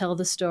is tell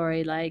the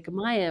story, like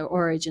my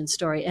origin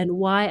story and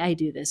why I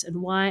do this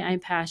and why I'm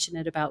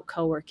passionate about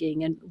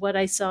co-working and what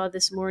I saw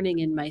this morning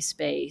in my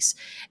space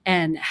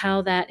and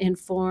how that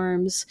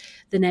informs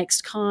the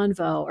next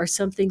convo or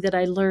something that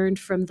I learned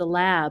from the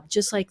lab,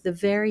 just like the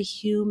very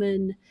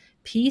human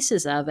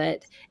pieces of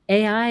it.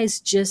 AI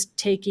is just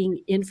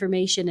taking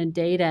information and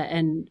data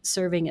and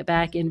serving it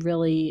back in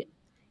really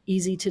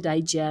easy to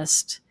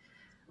digest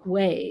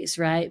ways,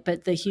 right?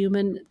 But the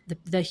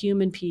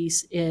human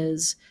piece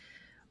is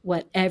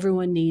what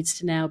everyone needs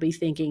to now be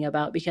thinking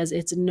about, because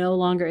it's no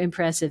longer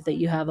impressive that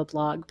you have a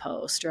blog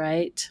post,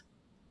 right?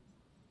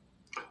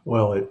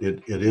 Well,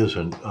 it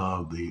isn't.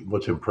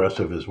 What's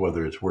impressive is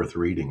whether it's worth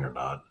reading or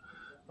not.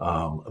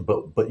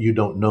 But you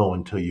don't know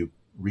until you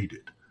read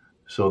it.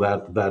 So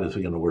that is,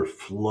 we're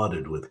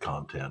flooded with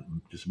content,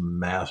 just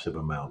massive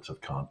amounts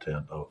of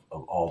content of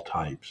all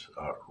types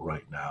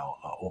right now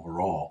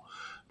overall.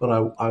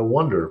 But I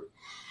wonder,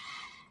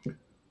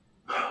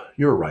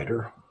 you're a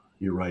writer,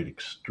 you write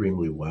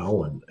extremely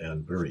well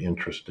and very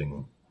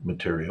interesting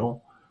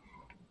material.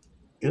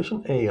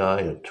 Isn't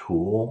AI a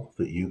tool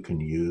that you can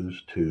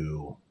use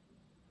to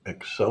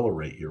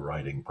accelerate your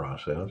writing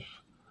process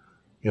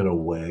in a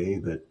way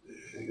that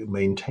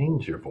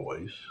maintains your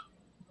voice,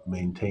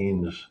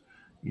 maintains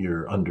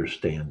your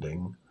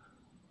understanding,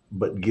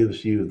 but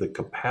gives you the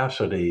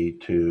capacity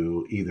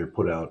to either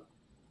put out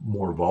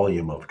more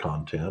volume of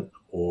content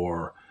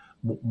or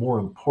more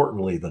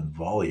importantly than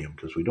volume,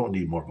 because we don't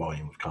need more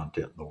volume of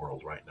content in the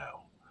world right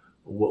now.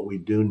 What we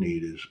do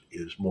need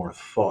is more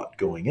thought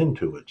going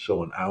into it.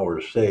 So an hour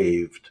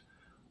saved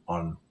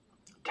on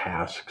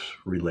tasks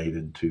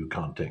related to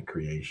content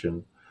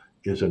creation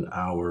is an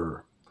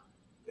hour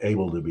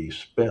able to be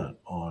spent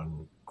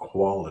on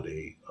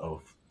quality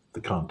of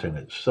the content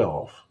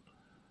itself.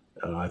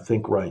 And I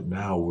think right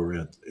now we're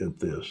at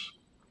this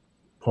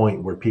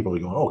point where people are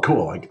going, "Oh,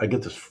 cool! I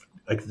get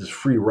this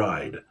free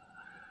ride."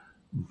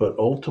 But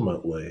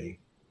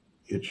ultimately,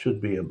 it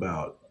should be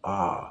about,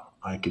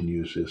 I can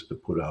use this to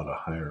put out a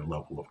higher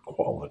level of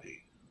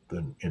quality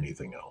than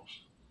anything else.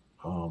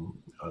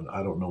 And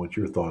I don't know what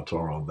your thoughts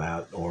are on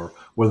that, or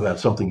whether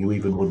that's something you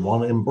even would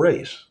want to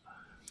embrace.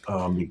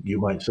 You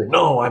might say,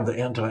 "No, I'm the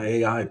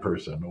anti-AI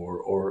person,"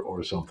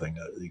 or something,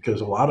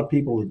 because a lot of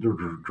people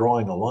are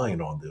drawing a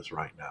line on this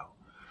right now.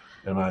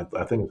 And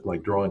I think it's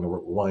like drawing a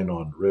line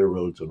on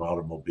railroads and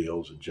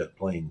automobiles and jet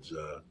planes.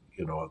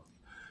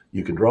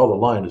 You can draw the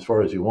line as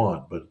far as you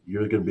want, but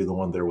you're going to be the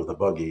one there with a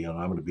buggy, and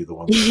I'm going to be the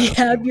one that passed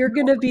Yeah, you. you're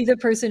going to be the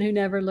person who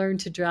never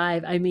learned to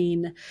drive. I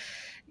mean,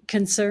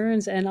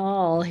 concerns and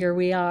all, here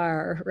we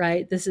are,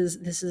 right? This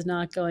is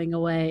not going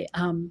away.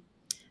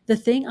 The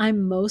thing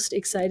I'm most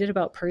excited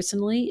about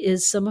personally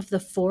is some of the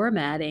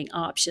formatting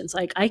options.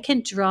 Like I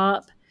can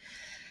drop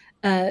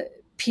a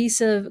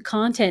piece of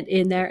content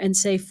in there and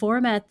say,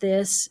 format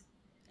this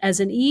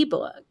as an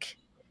ebook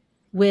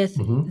with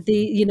Hmm.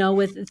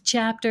 with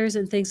chapters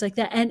and things like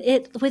that, and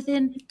it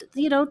within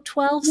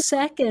 12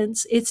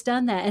 seconds it's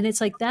done that. And it's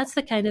like, that's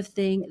the kind of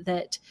thing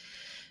that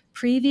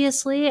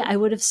previously I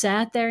would have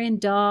sat there in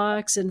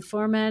docs and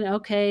format,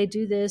 okay,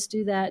 do this,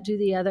 do that, do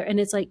the other, and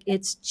it's like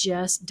it's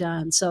just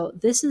done. So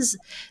this is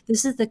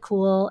the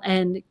cool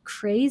and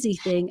crazy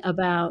thing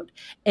about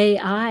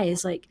AI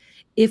is, like,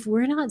 if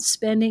we're not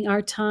spending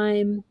our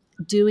time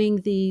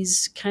doing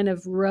these kind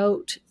of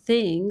rote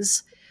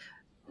things,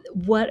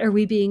 what are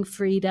we being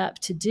freed up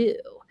to do?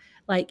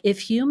 Like,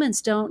 if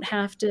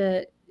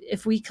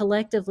we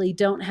collectively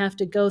don't have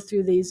to go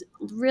through these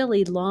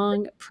really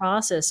long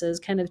processes,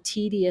 kind of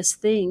tedious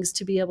things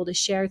to be able to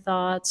share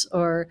thoughts,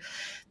 or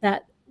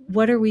that,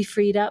 what are we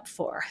freed up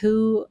for?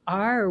 Who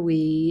are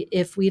we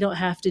if we don't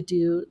have to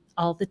do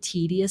all the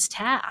tedious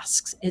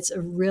tasks? It's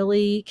a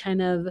really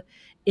kind of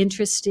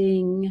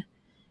interesting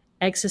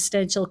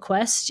existential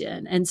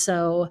question. And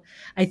so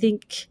I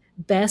think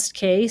best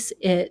case,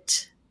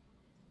 it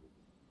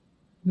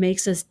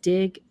makes us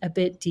dig a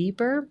bit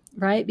deeper,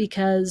 right?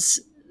 Because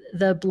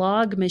the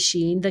blog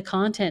machine, the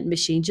content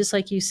machine, just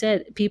like you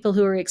said, people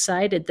who are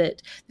excited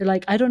that they're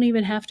like, I don't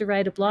even have to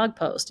write a blog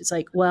post. It's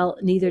like, well,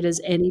 neither does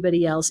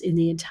anybody else in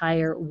the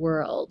entire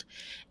world.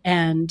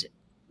 And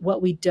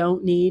what we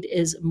don't need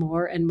is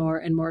more and more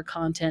and more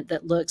content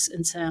that looks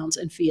and sounds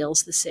and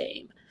feels the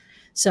same.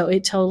 So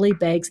it totally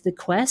begs the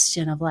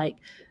question of, like,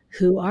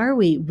 who are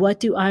we? What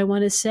do I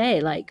want to say?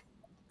 Like,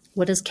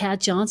 what does Kat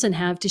Johnson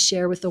have to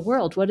share with the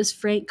world? What does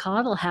Frank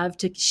Cottle have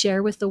to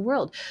share with the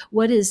world?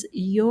 What is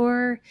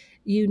your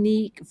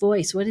unique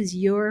voice? What is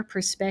your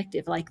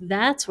perspective? Like,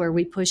 that's where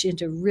we push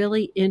into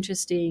really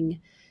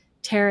interesting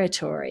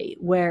territory,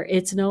 where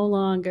it's no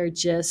longer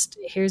just,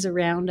 here's a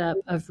roundup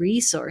of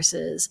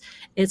resources.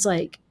 It's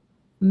like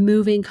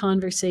moving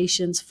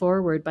conversations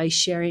forward by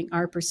sharing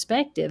our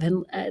perspective.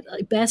 And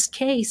best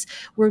case,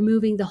 we're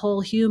moving the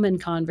whole human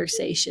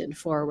conversation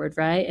forward,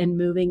 right? And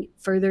moving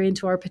further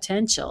into our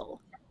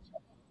potential.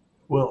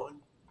 Well,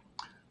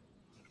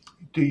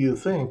 do you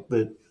think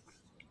that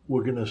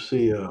we're going to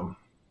see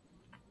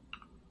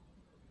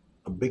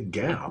big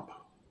gap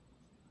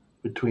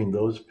between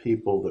those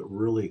people that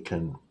really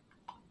can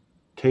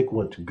take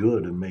what's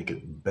good and make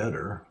it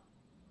better,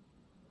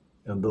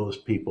 and those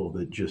people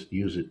that just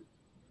use it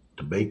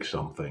to bake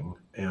something.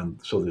 And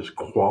so this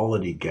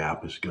quality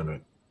gap is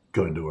going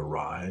to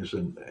arise,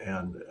 and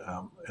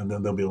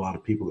then there'll be a lot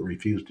of people that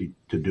refuse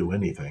to do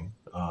anything.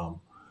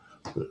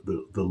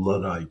 The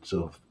Luddites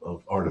of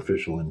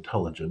artificial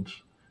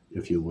intelligence,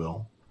 if you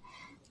will,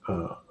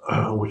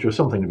 which is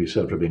something to be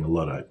said for being a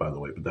Luddite, by the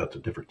way, but that's a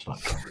different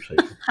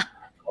conversation.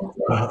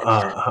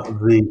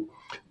 The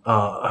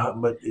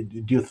but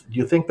do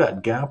you think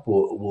that gap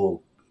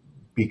will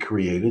be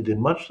created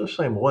in much the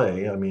same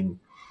way? I mean,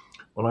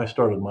 when I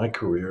started my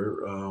career,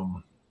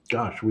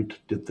 gosh, we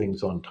did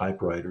things on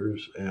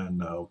typewriters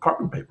and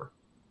carbon paper.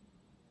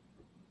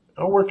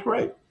 It worked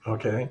great.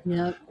 Okay,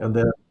 Yep. and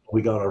then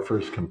we got our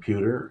first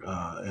computer,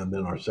 and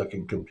then our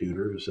second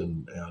computers,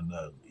 and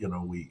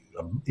we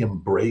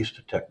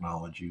embraced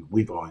technology.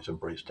 We've always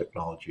embraced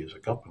technology as a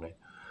company,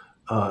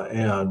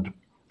 and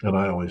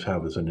I always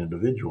have as an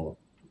individual.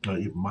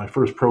 My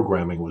first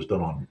programming was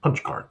done on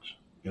punch cards,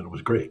 and it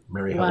was great.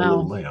 Mary had a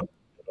little Wow.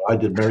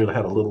 lamb. Mary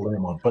had a little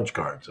lamb on punch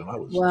cards, and I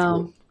was Wow.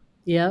 thrilled.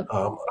 Yep.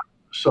 Um,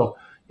 so,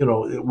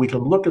 we can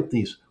look at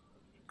these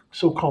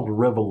so-called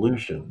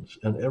revolutions,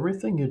 and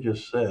everything you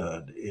just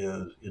said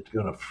is it's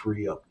going to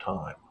free up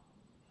time.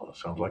 Well, it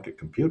sounds like a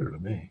computer to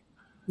me.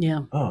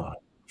 Yeah.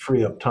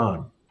 Free up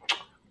time.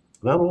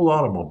 That old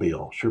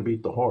automobile sure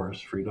beat the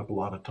horse, freed up a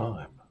lot of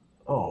time.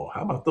 Oh,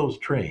 how about those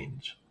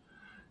trains?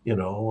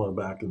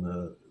 Back in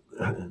the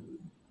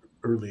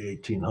early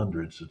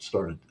 1800s, it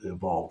started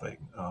evolving.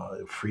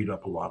 It freed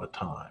up a lot of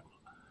time.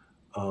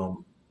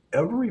 Um,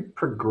 every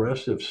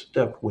progressive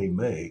step we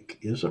make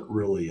isn't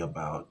really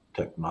about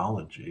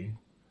technology.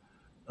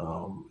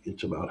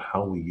 It's about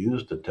how we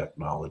use the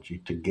technology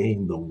to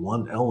gain the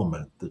one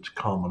element that's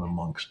common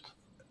amongst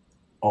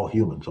all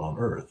humans on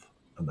Earth,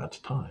 and that's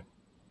time.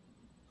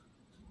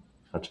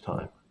 That's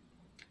time.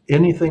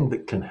 Anything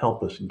that can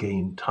help us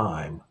gain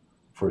time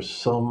for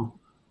some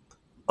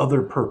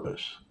other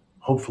purpose,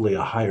 hopefully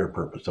a higher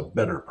purpose, a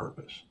better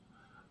purpose,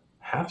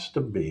 has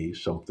to be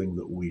something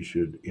that we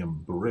should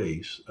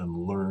embrace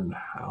and learn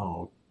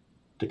how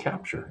to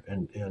capture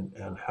and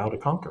how to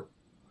conquer.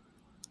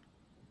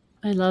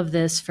 I love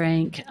this,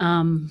 Frank.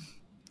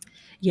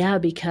 Yeah,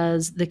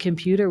 because the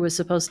computer was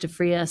supposed to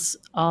free us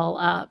all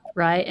up,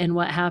 right? And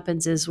what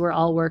happens is we're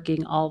all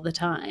working all the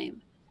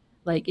time.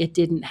 Like it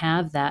didn't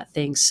have that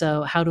thing.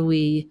 So how do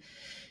we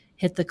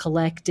hit the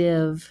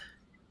collective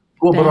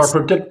Well, but our best?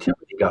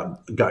 productivity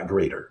got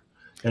greater.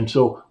 And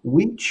so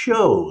we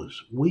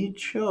chose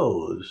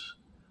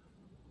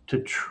to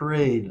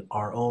trade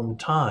our own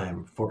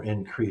time for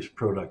increased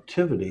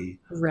productivity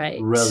rather Right.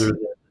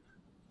 than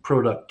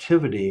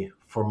productivity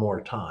for more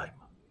time.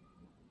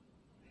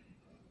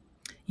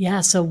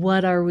 Yeah. So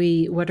what are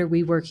we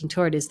working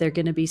toward? Is there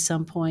going to be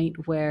some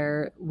point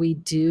where we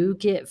do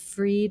get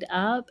freed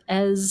up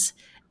as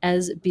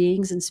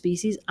beings and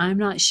species? I'm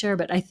not sure,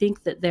 but I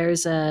think that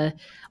there's a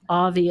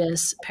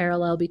obvious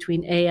parallel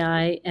between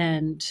AI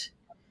and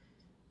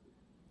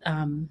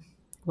um,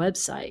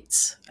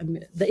 websites. I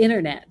mean, the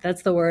internet.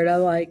 That's the word I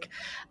like.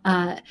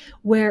 Uh,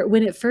 where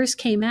when it first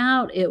came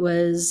out, it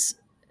was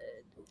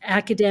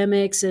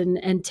academics and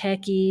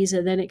techies,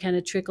 and then it kind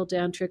of trickled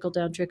down, trickled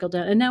down, trickled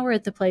down, and now we're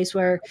at the place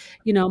where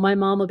my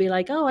mom will be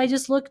like, "Oh, I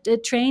just looked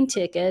at train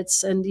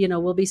tickets," and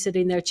we'll be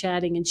sitting there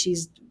chatting, and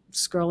she's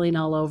scrolling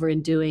all over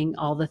and doing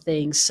all the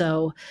things.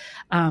 So,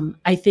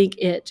 I think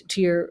it to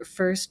your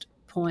first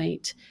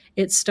point,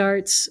 it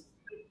starts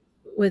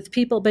with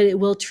people, but it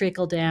will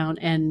trickle down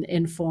and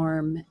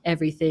inform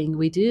everything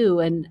we do.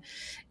 And,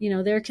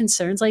 there are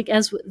concerns like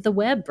as the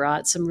web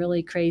brought some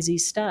really crazy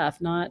stuff,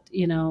 not,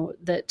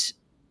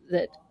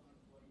 that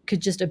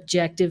could just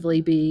objectively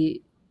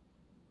be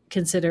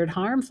considered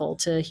harmful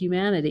to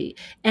humanity.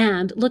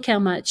 And look how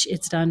much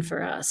it's done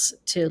for us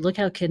to look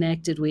how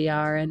connected we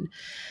are. And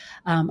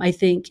I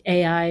think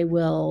AI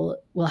will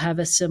have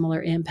a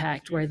similar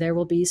impact where there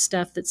will be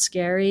stuff that's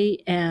scary,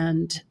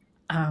 and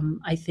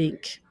I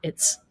think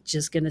it's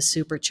just going to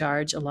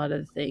supercharge a lot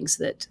of the things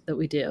that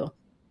we do.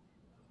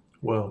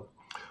 Well,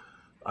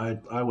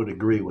 I would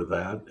agree with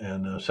that.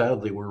 And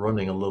sadly, we're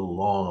running a little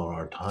long on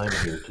our time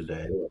here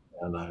today.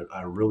 And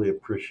I really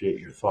appreciate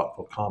your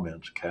thoughtful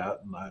comments,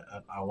 Kat. And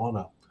I want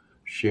to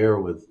share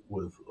with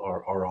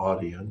our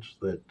audience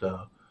that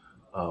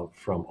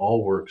from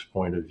All Work's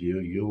point of view,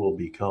 you will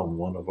become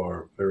one of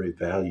our very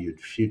valued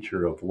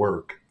future of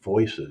work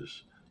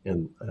voices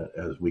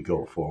as we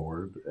go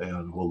forward.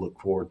 And we'll look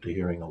forward to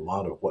hearing a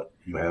lot of what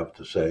you have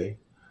to say.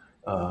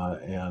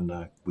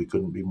 And we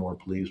couldn't be more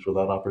pleased with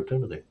that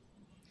opportunity.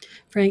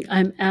 Frank,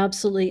 I'm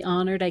absolutely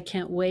honored. I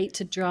can't wait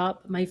to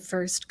drop my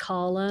first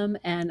column,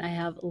 and I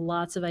have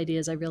lots of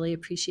ideas. I really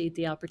appreciate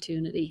the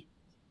opportunity.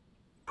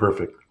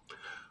 Perfect.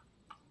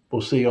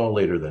 We'll see y'all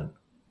later then.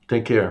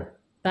 Take care.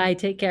 Bye.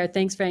 Take care.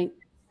 Thanks, Frank.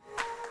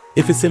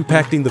 If it's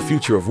impacting the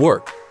future of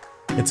work,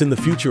 it's in the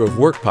Future of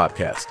Work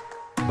podcast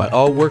by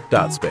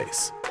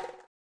allwork.space.